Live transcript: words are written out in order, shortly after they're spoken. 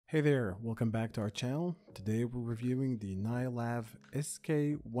Hey there, welcome back to our channel. Today we're reviewing the Nylavee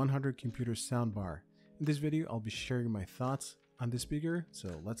SK100 computer soundbar. In this video I'll be sharing my thoughts on this speaker, so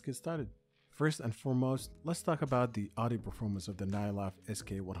let's get started. First and foremost, let's talk about the audio performance of the Nylavee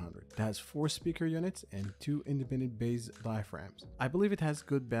SK100. It has 4 speaker units and 2 independent bass diaphragms. I believe it has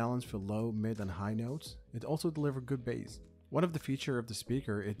good balance for low, mid and high notes. It also delivers good bass. One of the features of the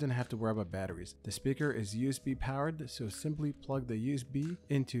speaker, it didn't have to worry about batteries. The speaker is USB powered, so simply plug the USB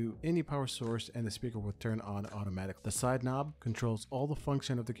into any power source and the speaker will turn on automatically. The side knob controls all the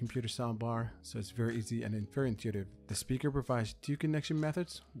function of the computer soundbar, so it's very easy and very intuitive. The speaker provides 2 connection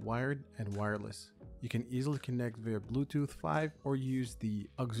methods, wired and wireless. You can easily connect via Bluetooth 5 or use the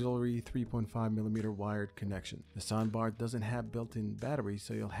auxiliary 3.5mm wired connection. The soundbar doesn't have built-in battery,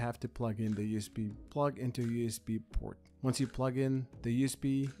 so you'll have to plug in the USB plug into a USB port. Once you plug in the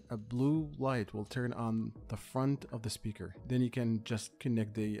USB, a blue light will turn on the front of the speaker. Then you can just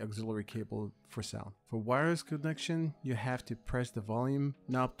connect the auxiliary cable for sound. For wireless connection, you have to press the volume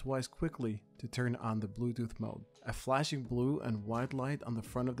knob twice quickly to turn on the Bluetooth mode. A flashing blue and white light on the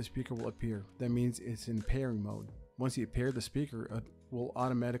front of the speaker will appear. That means it's in pairing mode. Once you pair the speaker, it will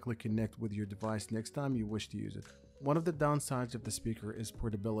automatically connect with your device next time you wish to use it. One of the downsides of the speaker is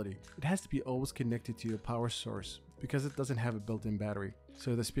portability. It has to be always connected to a power source because it doesn't have a built-in battery,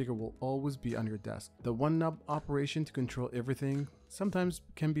 so the speaker will always be on your desk. The one knob operation to control everything sometimes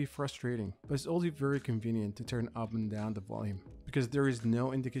can be frustrating, but it's also very convenient to turn up and down the volume. Because there is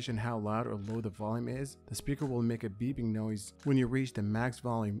no indication how loud or low the volume is, the speaker will make a beeping noise when you reach the max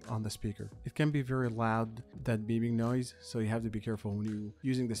volume on the speaker. It can be very loud, that beeping noise, so you have to be careful when you're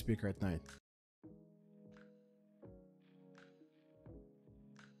using the speaker at night.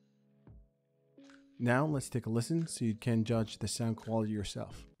 Now let's take a listen so you can judge the sound quality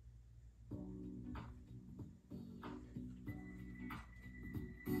yourself.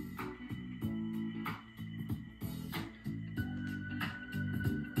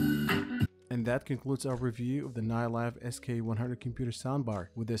 And that concludes our review of the Nylavee SK100 computer soundbar.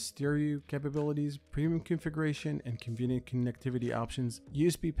 With the stereo capabilities, premium configuration, and convenient connectivity options,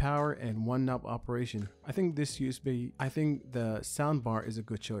 USB power, and one knob operation, I think the soundbar is a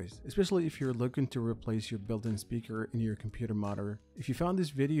good choice, especially if you're looking to replace your built-in speaker in your computer monitor. If you found this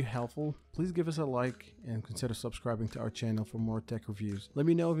video helpful, please give us a like and consider subscribing to our channel for more tech reviews. Let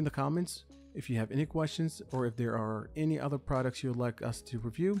me know in the comments if you have any questions or if there are any other products you'd like us to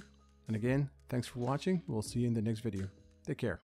review. And again, thanks for watching. We'll see you in the next video. Take care.